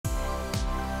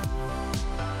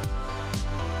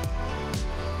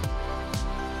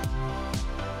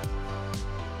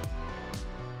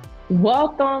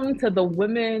Welcome to the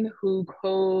Women Who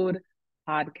Code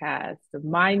podcast.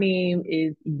 My name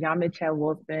is Nyamekye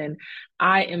Wilson.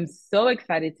 I am so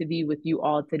excited to be with you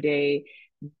all today.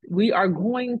 We are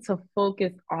going to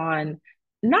focus on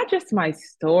not just my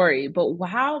story, but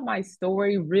how my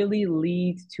story really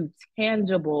leads to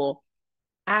tangible,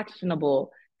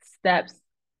 actionable steps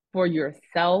for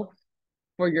yourself,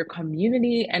 for your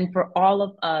community, and for all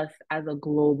of us as a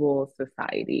global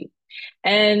society.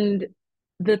 And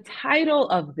the title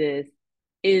of this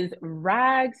is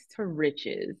Rags to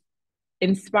Riches,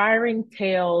 Inspiring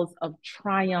Tales of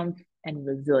Triumph and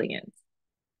Resilience.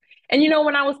 And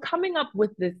when I was coming up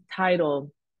with this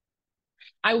title,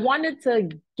 I wanted to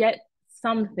get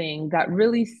something that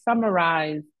really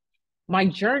summarized my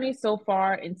journey so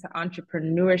far into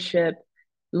entrepreneurship,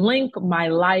 link my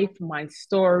life, my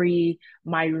story,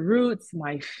 my roots,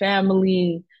 my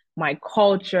family, my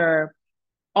culture,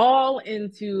 all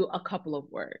into a couple of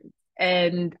words.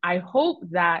 And I hope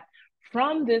that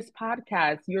from this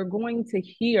podcast, you're going to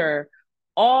hear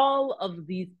all of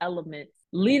these elements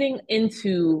leading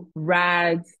into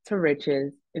rags to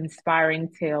riches, inspiring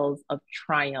tales of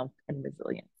triumph and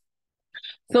resilience.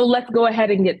 So let's go ahead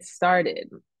and get started.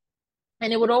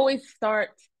 And it would always start,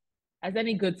 as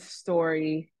any good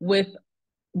story, with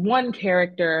one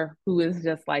character who is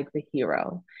just like the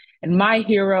hero. And my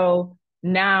hero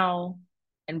now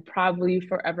and probably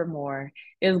forevermore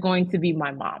is going to be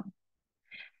my mom.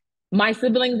 My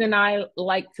siblings and I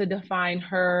like to define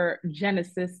her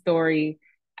Genesis story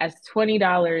as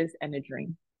 $20 and a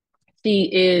dream. She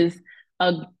is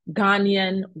a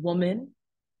Ghanaian woman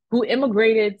who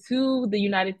immigrated to the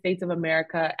United States of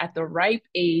America at the ripe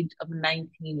age of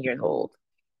 19 years old.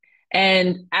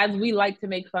 And as we like to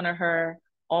make fun of her,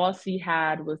 all she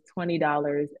had was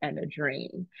 $20 and a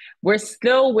dream. We're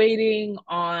still waiting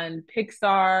on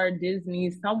Pixar,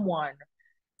 Disney, someone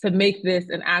to make this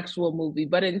an actual movie.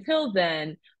 But until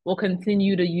then, we'll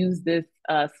continue to use this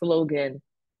slogan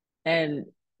and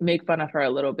make fun of her a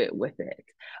little bit with it.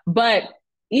 But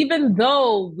even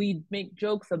though we make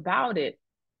jokes about it,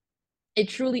 it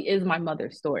truly is my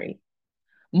mother's story.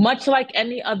 Much like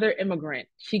any other immigrant,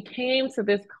 she came to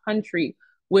this country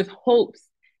with hopes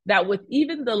that with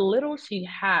even the little she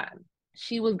had,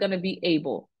 she was going to be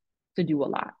able to do a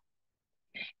lot.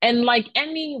 And like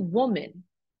any woman,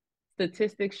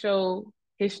 statistics show,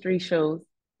 history shows,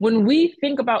 when we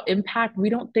think about impact,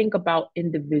 we don't think about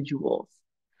individuals.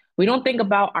 We don't think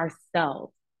about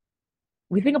ourselves.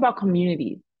 We think about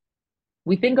communities.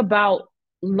 We think about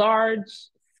large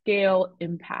scale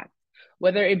impact,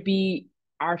 whether it be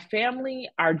our family,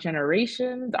 our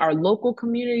generations, our local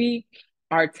community,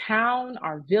 our town,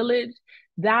 our village.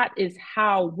 That is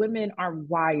how women are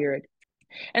wired.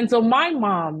 And so my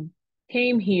mom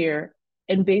came here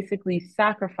and basically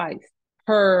sacrificed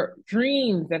her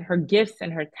dreams and her gifts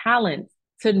and her talents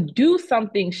to do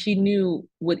something she knew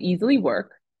would easily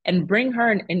work and bring her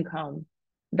an income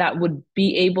that would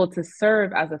be able to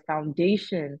serve as a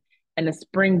foundation and a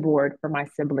springboard for my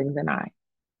siblings and I.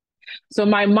 So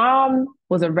my mom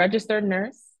was a registered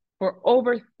nurse for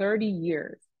over 30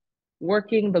 years,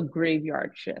 working the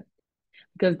graveyard shift,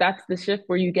 because that's the shift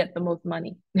where you get the most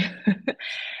money.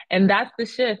 And that's the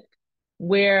shift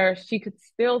where she could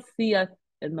still see us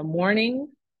in the morning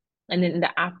and in the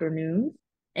afternoons,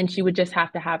 and she would just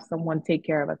have to have someone take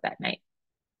care of us at night.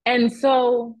 And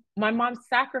so my mom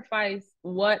sacrificed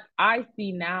what I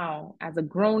see now as a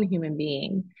grown human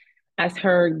being as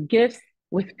her gifts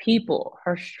with people,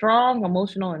 her strong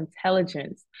emotional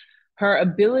intelligence, her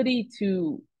ability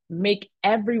to make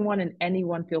everyone and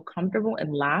anyone feel comfortable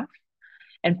and laugh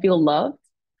and feel loved,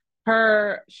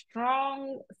 her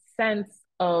strong sense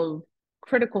of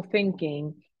critical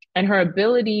thinking, and her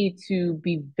ability to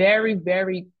be very,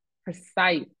 very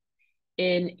precise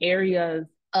in areas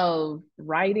of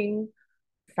writing,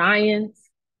 science,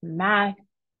 math,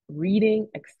 reading,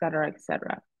 etc.,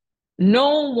 etc.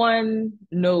 No one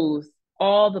knows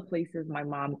all the places my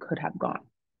mom could have gone.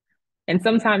 And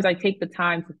sometimes I take the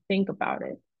time to think about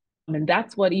it. And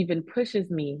that's what even pushes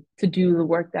me to do the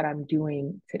work that I'm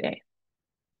doing today.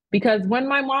 Because when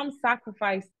my mom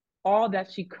sacrificed all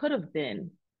that she could have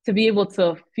been to be able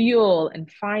to fuel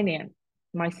and finance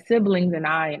my siblings and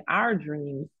I and our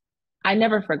dreams, I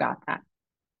never forgot that.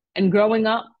 And growing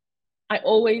up, I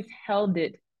always held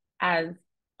it as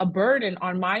a burden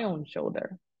on my own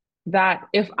shoulder. That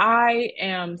if I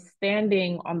am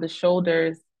standing on the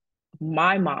shoulders of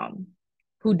my mom,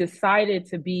 who decided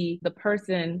to be the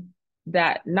person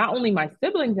that not only my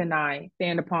siblings and I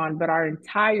stand upon, but our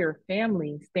entire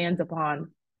family stands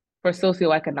upon for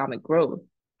socioeconomic growth,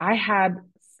 I had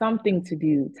something to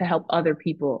do to help other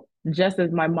people just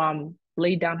as my mom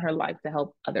laid down her life to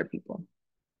help other people.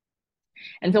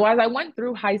 And so as I went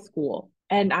through high school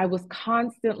and I was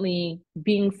constantly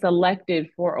being selected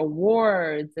for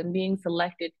awards and being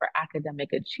selected for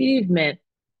academic achievement,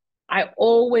 I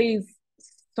always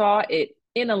saw it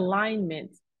in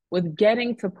alignment with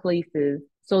getting to places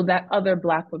so that other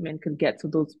Black women could get to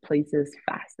those places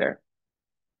faster.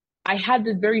 I had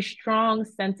this very strong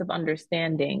sense of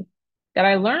understanding that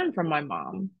I learned from my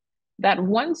mom that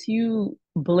once you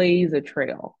blaze a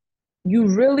trail, you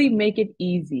really make it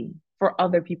easy for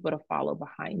other people to follow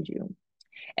behind you.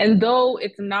 And though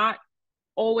it's not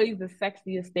always the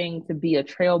sexiest thing to be a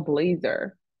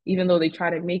trailblazer, even though they try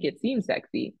to make it seem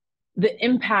sexy, the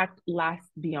impact lasts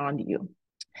beyond you.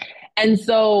 And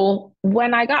so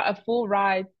when I got a full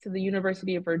ride to the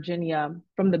University of Virginia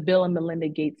from the Bill and Melinda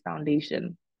Gates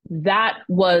Foundation, that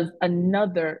was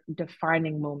another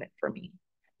defining moment for me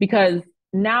because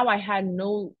now I had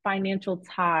no financial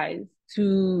ties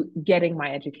to getting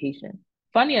my education.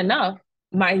 Funny enough,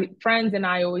 my friends and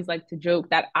I always like to joke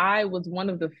that I was one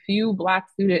of the few Black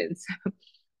students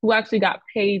who actually got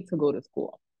paid to go to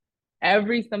school.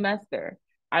 Every semester,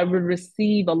 I would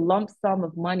receive a lump sum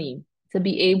of money to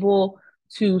be able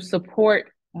to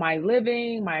support my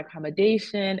living, my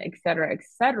accommodation, et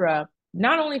cetera,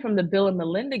 not only from the Bill and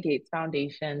Melinda Gates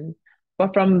Foundation,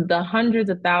 but from the hundreds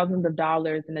of thousands of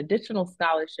dollars in additional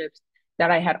scholarships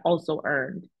that I had also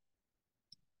earned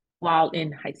while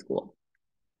in high school.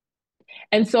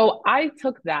 And so I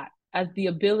took that as the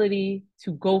ability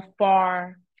to go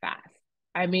far fast.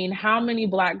 I mean, how many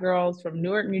Black girls from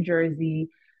Newark, New Jersey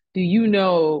do you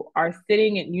know are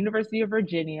sitting at University of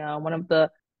Virginia, one of the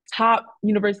top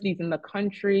universities in the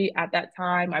country at that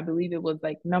time? I believe it was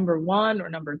like number one or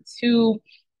number two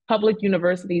public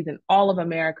universities in all of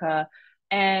America.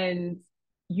 And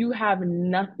you have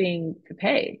nothing to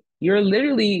pay. You're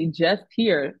literally just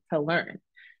here to learn.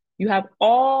 You have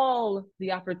all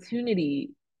the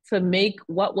opportunity to make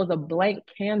what was a blank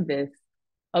canvas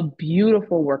a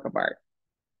beautiful work of art.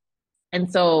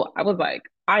 And so I was like,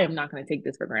 I am not going to take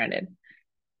this for granted.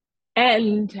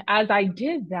 And as I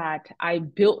did that, I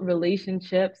built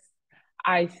relationships.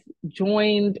 I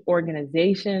joined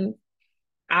organizations.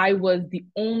 I was the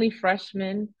only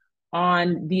freshman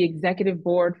on the executive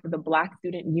board for the Black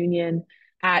Student Union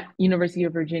at University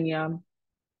of Virginia.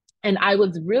 And I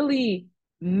was really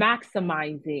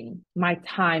maximizing my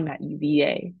time at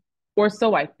UVA, or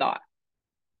so I thought.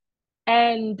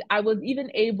 And I was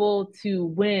even able to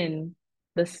win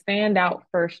the Standout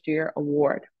First Year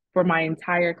Award for my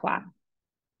entire class.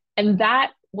 And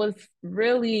that was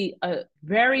really a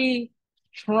very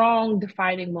strong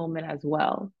defining moment as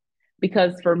well.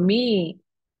 Because for me,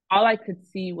 all I could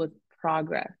see was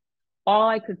progress. All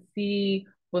I could see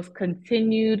was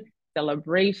continued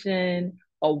celebration,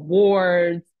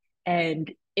 awards, and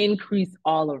increase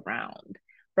all around.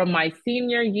 From my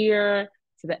senior year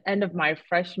to the end of my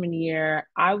freshman year,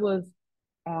 I was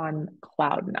on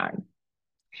cloud nine.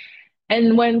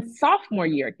 And when sophomore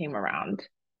year came around,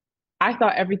 I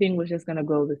thought everything was just going to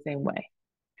go the same way.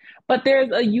 But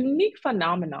there's a unique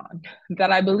phenomenon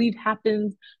that I believe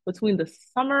happens between the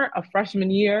summer of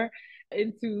freshman year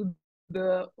into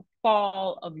the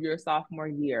fall of your sophomore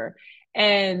year,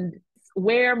 and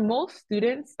where most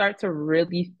students start to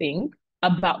really think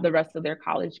about the rest of their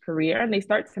college career and they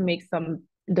start to make some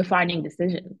defining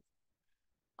decisions.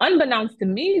 Unbeknownst to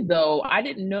me, though, I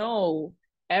didn't know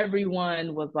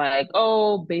everyone was like,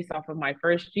 oh, based off of my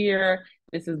first year,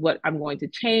 this is what I'm going to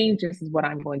change. This is what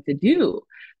I'm going to do.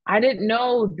 I didn't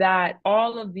know that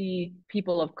all of the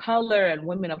people of color and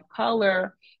women of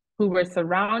color who were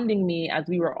surrounding me as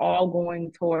we were all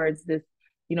going towards this,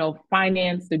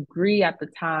 finance degree at the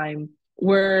time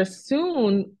were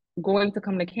soon going to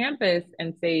come to campus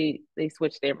and say they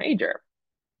switched their major.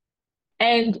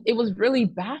 And it was really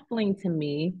baffling to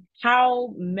me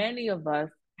how many of us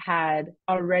had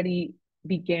already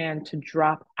began to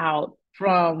drop out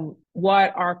from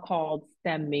what are called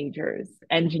STEM majors,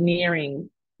 engineering,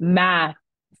 math,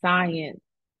 science.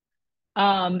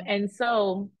 And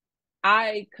so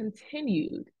I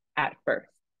continued at first.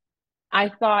 I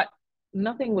thought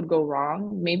nothing would go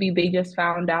wrong. Maybe they just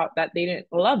found out that they didn't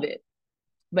love it.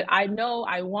 But I know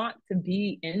I want to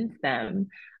be in STEM.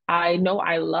 I know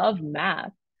I love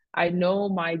math. I know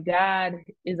my dad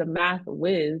is a math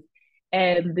whiz,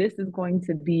 and this is going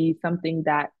to be something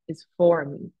that is for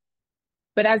me.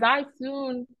 But as I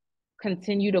soon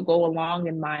continue to go along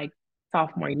in my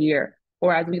sophomore year,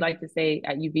 or as we like to say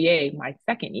at UVA, my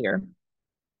second year,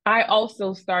 I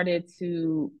also started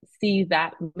to see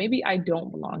that maybe I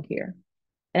don't belong here.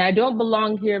 And I don't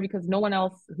belong here because no one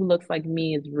else who looks like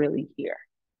me is really here.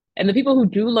 And the people who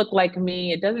do look like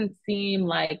me, it doesn't seem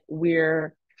like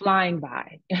we're flying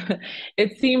by.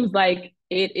 It seems like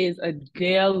it is a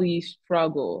daily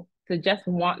struggle to just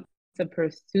want to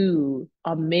pursue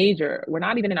a major. We're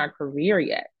not even in our career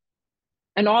yet.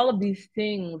 And all of these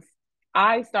things,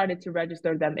 I started to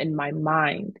register them in my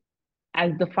mind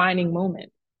as defining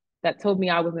moments that told me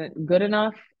I wasn't good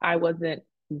enough, I wasn't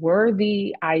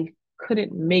worthy, I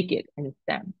couldn't make it in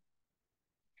STEM.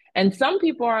 And some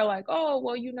people are like, oh,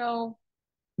 well,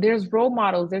 there's role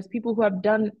models, there's people who have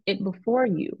done it before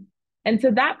you. And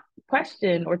to that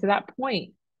question or to that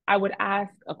point, I would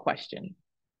ask a question.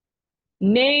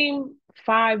 Name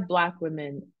 5 Black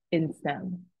women in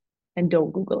STEM and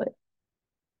don't Google it.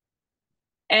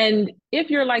 And if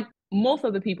you're like most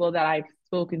of the people that I've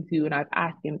spoken to and I've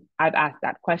asked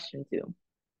that question to,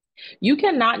 you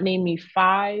cannot name me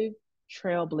 5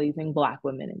 trailblazing Black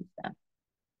women in STEM.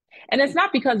 And it's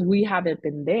not because we haven't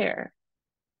been there,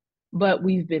 but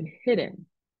we've been hidden.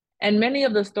 And many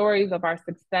of the stories of our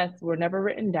success were never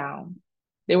written down,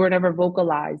 they were never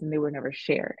vocalized, and they were never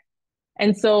shared.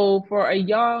 And so for a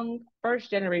young first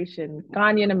generation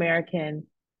Ghanaian American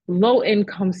low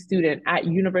income student at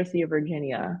University of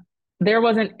Virginia, there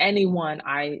wasn't anyone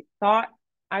I thought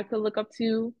I could look up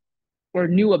to or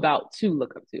knew about to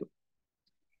look up to.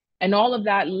 And all of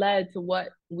that led to what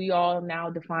we all now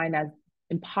define as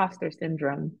imposter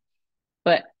syndrome.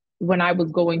 But when I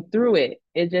was going through it,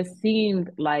 it just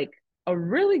seemed like a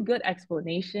really good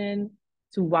explanation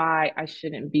to why I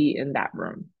shouldn't be in that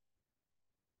room.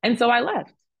 And so I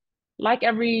left. Like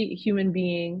every human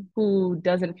being who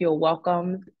doesn't feel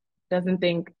welcomed, doesn't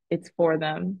think it's for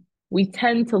them, we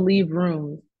tend to leave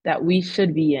rooms that we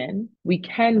should be in, we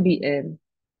can be in,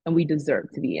 and we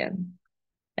deserve to be in.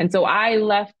 And so I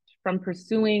left from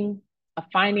pursuing a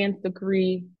finance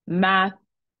degree, math,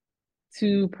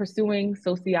 to pursuing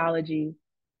sociology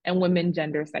and women,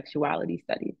 gender, sexuality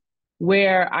studies,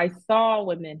 where I saw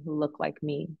women who look like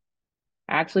me.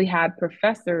 I actually had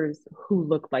professors who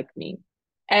looked like me.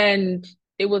 And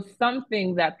it was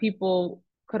something that people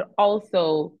could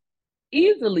also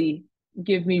easily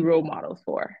give me role models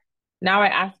for. Now I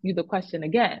ask you the question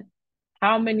again.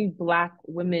 How many Black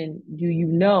women do you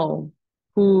know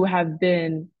who have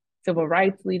been civil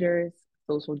rights leaders,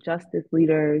 social justice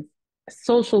leaders,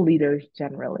 social leaders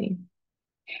generally?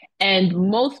 And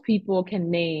most people can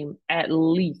name at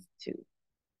least 2.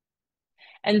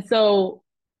 And so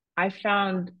I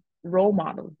found role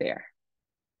models there.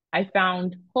 I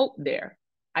found hope there.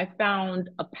 I found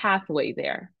a pathway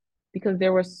there because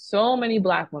there were so many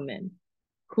Black women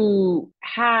who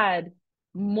had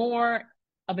more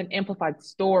of an amplified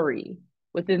story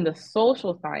within the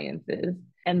social sciences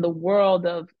and the world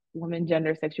of women,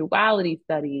 gender, sexuality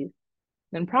studies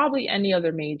than probably any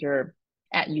other major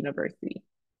at university.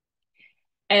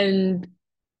 And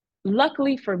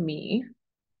luckily for me,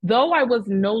 though I was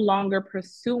no longer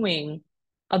pursuing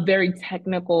a very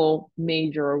technical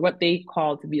major or what they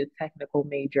call to be a technical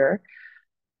major,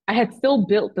 I had still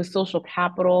built the social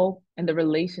capital and the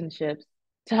relationships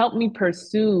to help me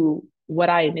pursue what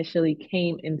I initially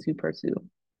came into pursue,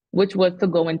 which was to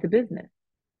go into business.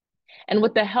 And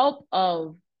with the help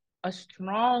of a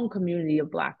strong community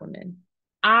of Black women,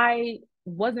 I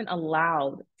wasn't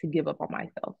allowed to give up on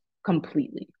myself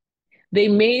completely. They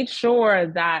made sure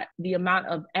that the amount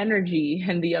of energy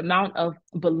and the amount of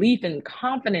belief and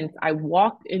confidence I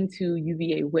walked into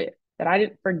UVA with, that I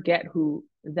didn't forget who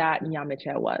that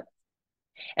Nyamekye was.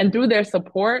 And through their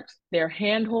support, their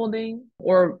handholding,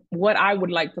 or what I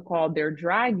would like to call their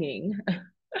dragging,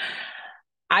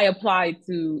 I applied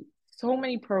to so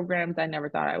many programs I never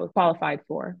thought I was qualified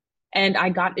for. And I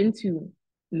got into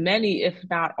many, if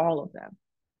not all of them.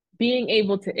 Being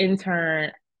able to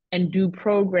intern and do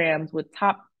programs with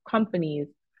top companies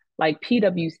like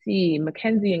PwC,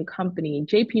 McKinsey and Company,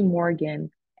 JP Morgan,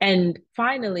 and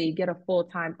finally get a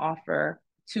full-time offer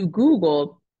to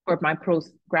Google for my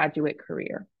postgraduate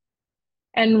career.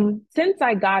 And since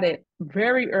I got it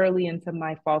very early into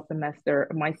my fall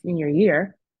semester, my senior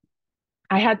year,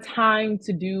 I had time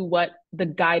to do what the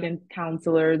guidance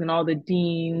counselors and all the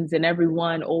deans and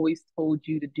everyone always told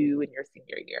you to do in your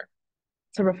senior year,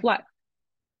 to reflect.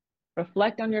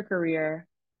 Reflect on your career,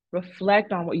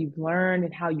 reflect on what you've learned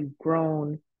and how you've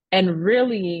grown, and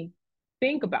really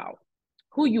think about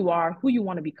who you are, who you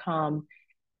want to become,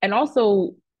 and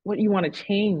also what you want to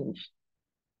change.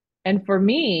 And for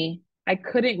me, I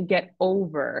couldn't get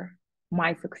over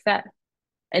my success,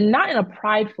 and not in a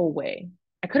prideful way.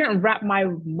 I couldn't wrap my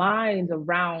mind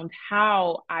around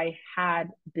how I had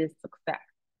this success.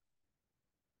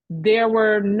 There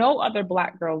were no other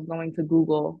Black girls going to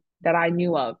Google that I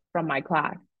knew of from my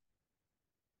class.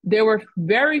 There were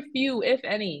very few, if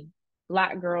any,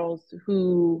 Black girls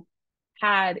who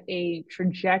had a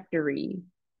trajectory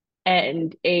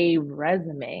and a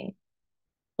resume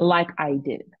like I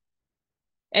did.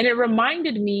 And it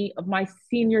reminded me of my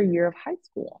senior year of high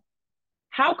school.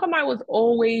 How come I was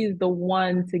always the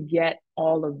one to get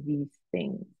all of these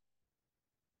things?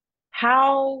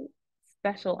 How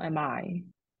special am I?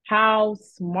 How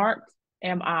smart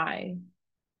am I?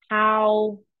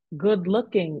 How good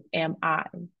looking am I?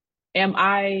 Am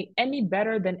I any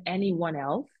better than anyone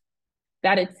else?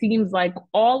 That it seems like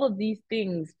all of these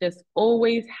things just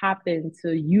always happen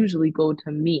to usually go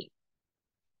to me.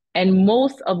 And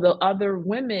most of the other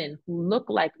women who look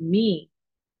like me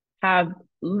have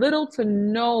little to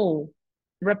no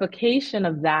replication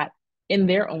of that in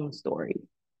their own story.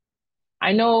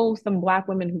 I know some Black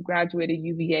women who graduated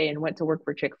UVA and went to work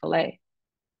for Chick-fil-A,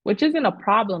 which isn't a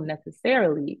problem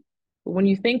necessarily. But when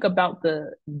you think about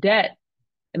the debt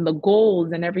and the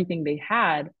goals and everything they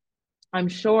had, I'm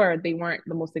sure they weren't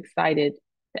the most excited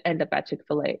to end up at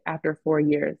Chick-fil-A after 4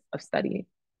 years of studying.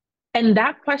 And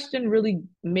that question really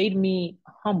made me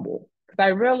humble because I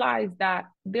realized that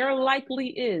there likely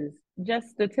is, just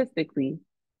statistically,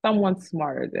 someone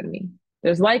smarter than me.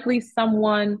 There's likely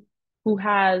someone who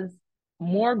has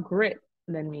more grit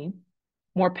than me,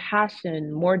 more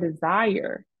passion, more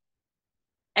desire.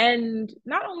 And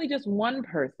not only just one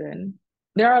person,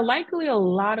 there are likely a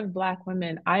lot of Black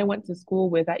women I went to school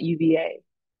with at UVA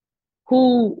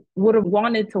who would have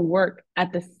wanted to work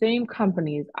at the same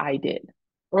companies I did,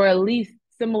 or at least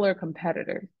similar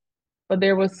competitors. But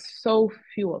there was so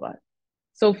few of us.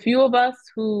 So few of us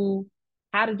who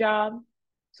had a job,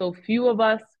 so few of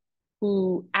us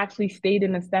who actually stayed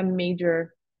in a STEM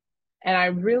major. And I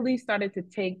really started to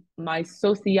take my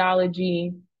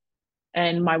sociology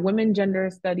and my women gender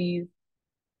studies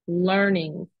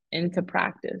learning into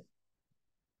practice.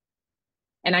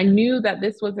 And I knew that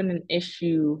this wasn't an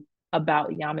issue about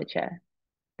Nyamekye.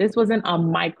 This wasn't a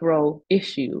micro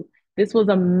issue. This was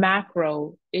a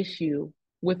macro issue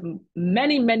with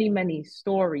many, many, many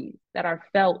stories that are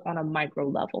felt on a micro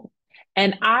level.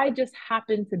 And I just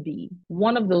happened to be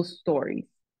one of those stories.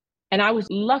 And I was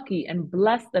lucky and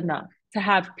blessed enough to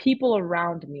have people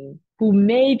around me who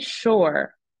made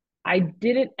sure I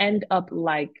didn't end up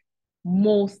like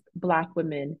most Black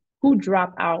women who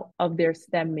drop out of their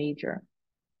STEM major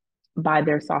by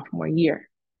their sophomore year.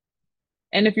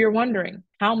 And if you're wondering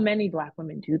how many Black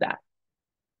women do that,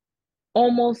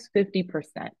 almost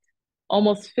 50%.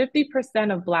 Almost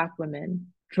 50% of Black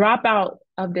women drop out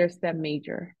of their STEM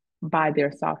major by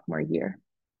their sophomore year.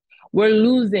 We're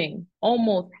losing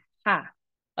almost half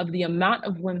of the amount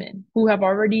of women who have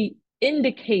already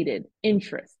indicated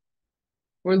interest.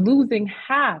 We're losing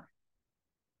half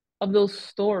of those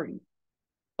stories,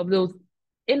 of those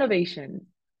innovations,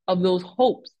 of those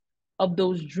hopes, of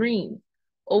those dreams,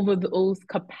 over those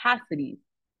capacities.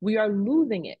 We are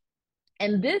losing it.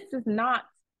 And this is not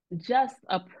just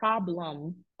a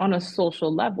problem on a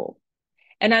social level.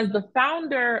 And as the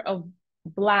founder of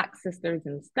Black Sisters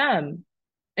in STEM,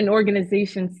 an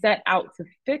organization set out to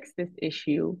fix this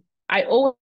issue, I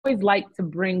always like to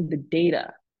bring the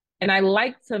data. And I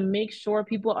like to make sure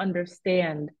people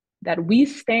understand that we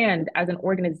stand as an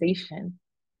organization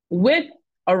with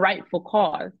a rightful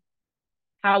cause.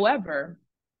 However,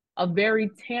 a very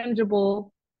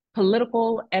tangible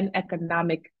political and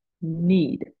economic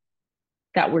need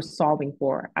that we're solving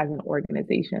for as an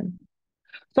organization.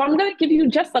 So I'm going to give you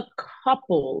just a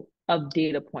couple of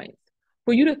data points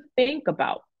for you to think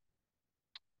about.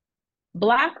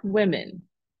 Black women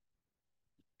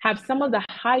have some of the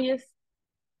highest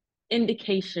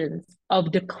indications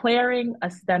of declaring a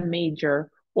STEM major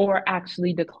or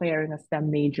actually declaring a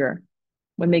STEM major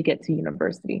when they get to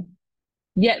university.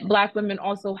 Yet Black women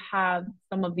also have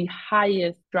some of the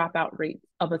highest dropout rates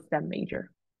of a STEM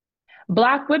major.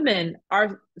 Black women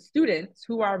are students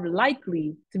who are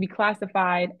likely to be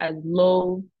classified as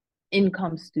low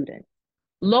income students.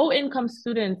 Low income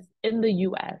students in the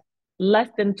US, less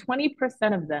than 20%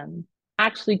 of them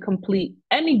actually complete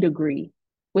any degree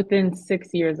within 6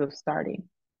 years of starting.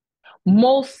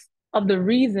 Most of the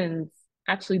reasons,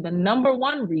 actually, the number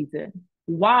one reason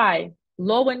why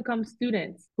low income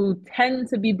students who tend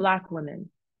to be Black women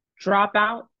drop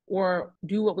out or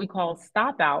do what we call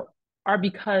stop out are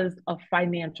because of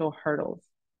financial hurdles.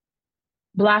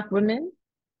 Black women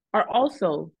are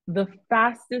also the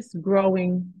fastest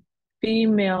growing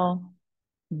female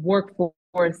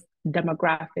workforce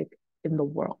demographic in the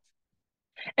world.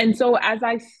 And so, as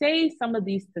I say some of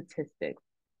these statistics,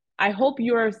 I hope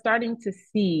you're starting to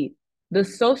see the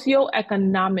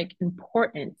socioeconomic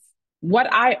importance, what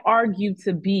I argue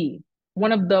to be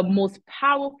one of the most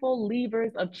powerful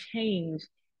levers of change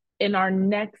in our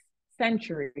next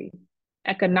century,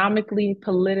 economically,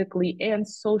 politically, and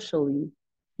socially,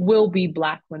 will be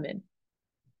Black women.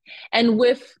 And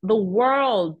with the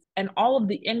world and all of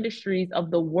the industries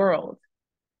of the world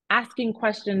asking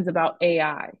questions about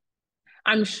AI,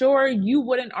 I'm sure you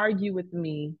wouldn't argue with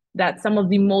me that some of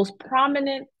the most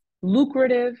prominent,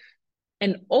 lucrative,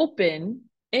 and open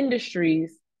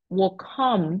industries will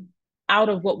come out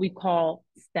of what we call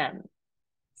STEM: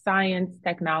 science,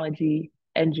 technology,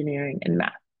 engineering, and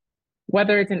math.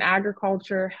 Whether it's in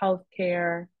agriculture,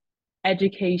 healthcare,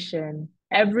 education,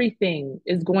 everything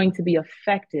is going to be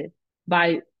affected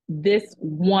by this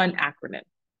one acronym,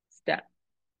 STEM.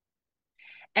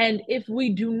 And if we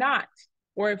do not,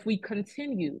 or if we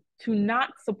continue to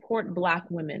not support Black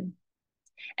women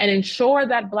and ensure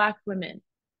that Black women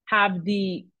have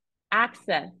the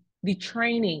access, the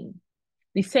training,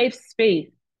 the safe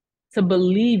space to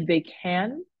believe they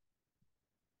can,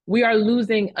 we are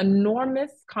losing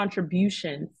enormous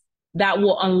contributions that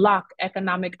will unlock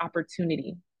economic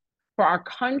opportunity for our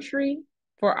country,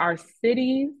 for our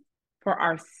cities, for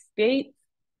our states,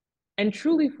 and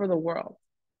truly for the world.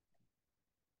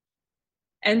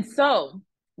 And so,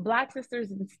 Black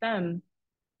Sisters in STEM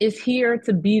is here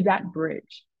to be that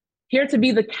bridge, here to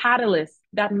be the catalyst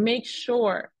that makes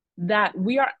sure that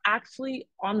we are actually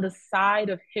on the side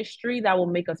of history that will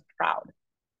make us proud.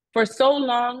 For so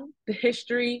long, the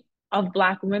history of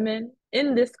Black women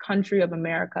in this country of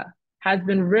America has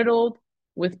been riddled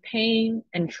with pain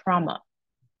and trauma.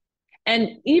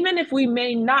 And even if we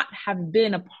may not have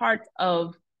been a part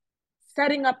of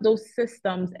setting up those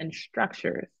systems and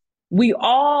structures, we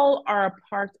all are a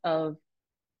part of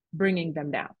bringing them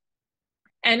down.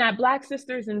 And at Black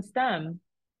Sisters in STEM,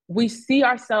 we see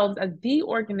ourselves as the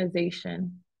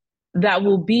organization that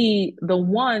will be the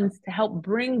ones to help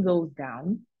bring those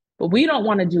down, but we don't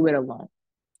want to do it alone.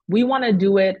 We want to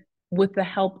do it with the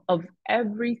help of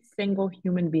every single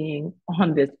human being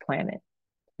on this planet,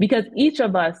 because each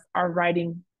of us are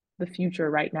writing the future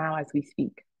right now as we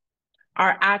speak.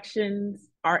 Our actions,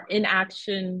 our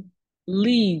inaction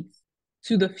leads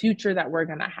to the future that we're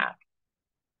going to have.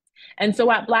 And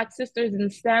so at Black Sisters in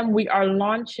STEM, we are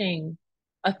launching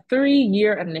a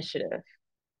 3-year initiative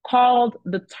called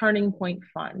the Turning Point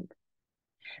Fund.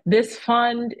 This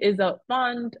fund is a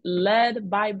fund led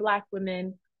by Black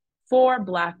women for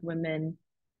Black women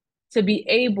to be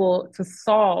able to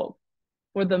solve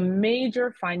for the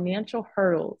major financial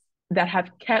hurdles that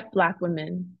have kept Black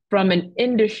women from an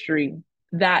industry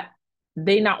that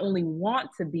they not only want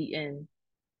to be in,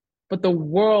 but the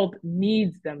world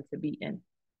needs them to be in.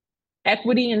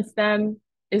 Equity in STEM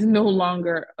is no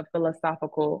longer a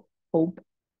philosophical hope.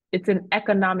 It's an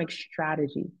economic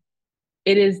strategy.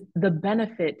 It is the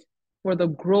benefit for the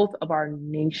growth of our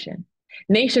nation.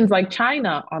 Nations like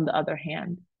China, on the other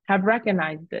hand, have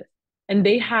recognized this, and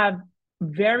they have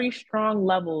very strong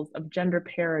levels of gender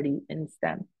parity in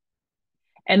STEM.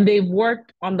 And they've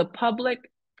worked on the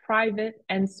public, private,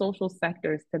 and social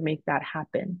sectors to make that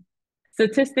happen.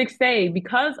 Statistics say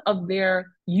because of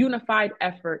their unified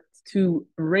efforts to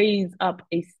raise up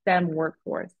a STEM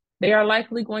workforce, they are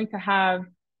likely going to have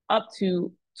up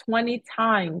to 20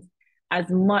 times as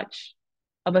much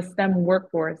of a STEM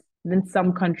workforce than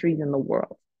some countries in the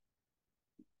world.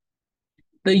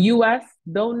 The US,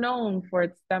 though known for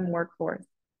its STEM workforce,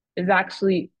 is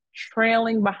actually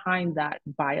trailing behind that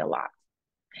by a lot.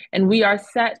 And we are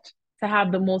set to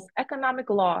have the most economic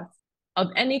loss of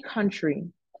any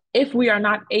country if we are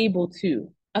not able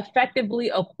to effectively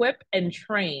equip and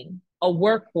train a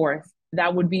workforce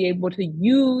that would be able to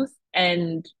use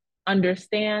and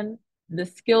understand the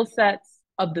skill sets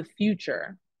of the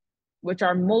future, which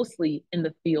are mostly in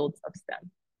the fields of STEM.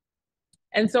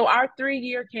 And so our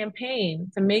 3-year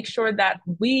campaign to make sure that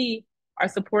we are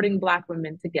supporting Black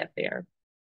women to get there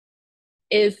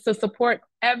is to support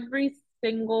every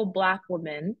single Black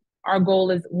woman. Our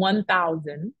goal is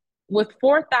 1,000 with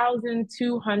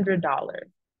 $4,200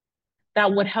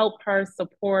 that would help her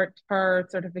support her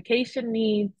certification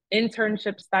needs,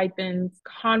 internship stipends,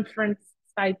 conference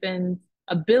stipends,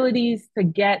 abilities to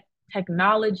get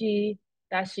technology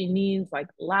that she needs, like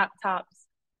laptops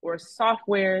or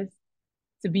softwares,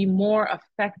 to be more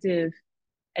effective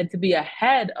and to be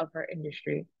ahead of her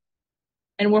industry.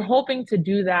 And we're hoping to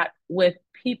do that with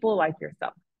people like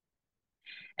yourself.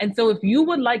 And so if you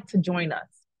would like to join us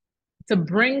to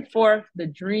bring forth the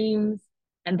dreams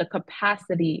and the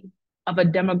capacity of a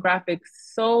demographic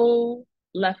so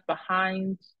left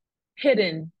behind,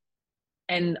 hidden,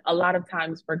 and a lot of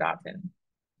times forgotten,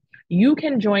 you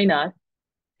can join us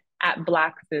at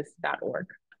blacksis.org.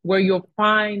 where you'll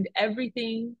find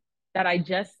everything that I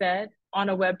just said on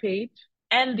a webpage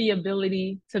and the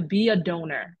ability to be a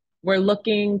donor. We're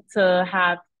looking to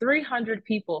have 300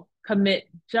 people commit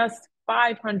just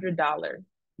 $500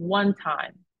 one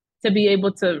time to be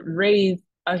able to raise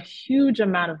a huge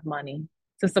amount of money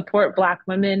to support Black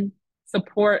women,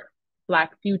 support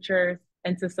Black futures,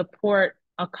 and to support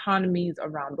economies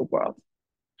around the world.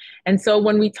 And so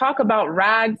when we talk about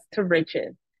rags to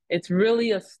riches, it's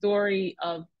really a story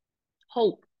of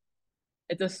hope.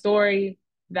 It's a story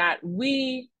that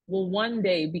we will one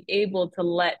day be able to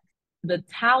let the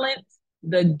talent,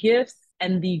 the gifts,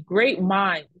 and the great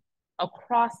minds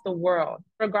across the world,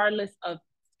 regardless of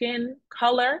skin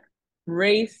color,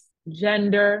 race,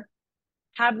 gender,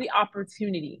 have the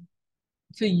opportunity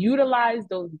to utilize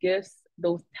those gifts,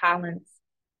 those talents,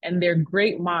 and their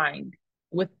great mind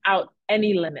without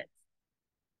any limits.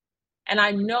 And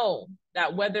I know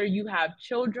that whether you have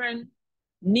children,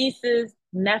 nieces,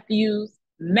 nephews,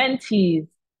 mentees,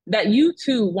 that you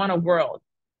too want a world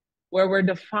where we're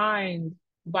defined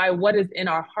by what is in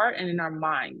our heart and in our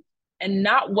mind, and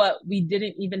not what we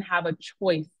didn't even have a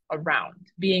choice around,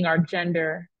 being our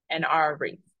gender and our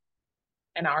race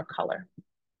and our color.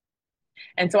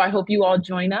 And so I hope you all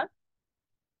join us.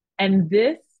 And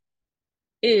this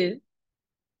is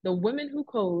the Women Who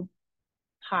Code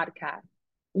podcast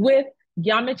with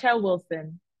Nyamekye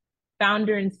Wilson,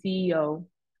 founder and CEO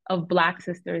of Black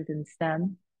Sisters in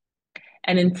STEM.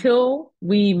 And until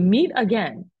we meet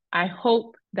again, I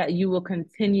hope that you will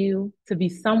continue to be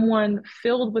someone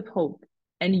filled with hope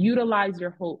and utilize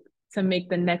your hope to make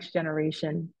the next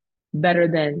generation better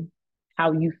than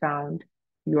how you found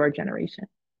your generation.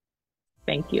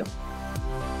 Thank you.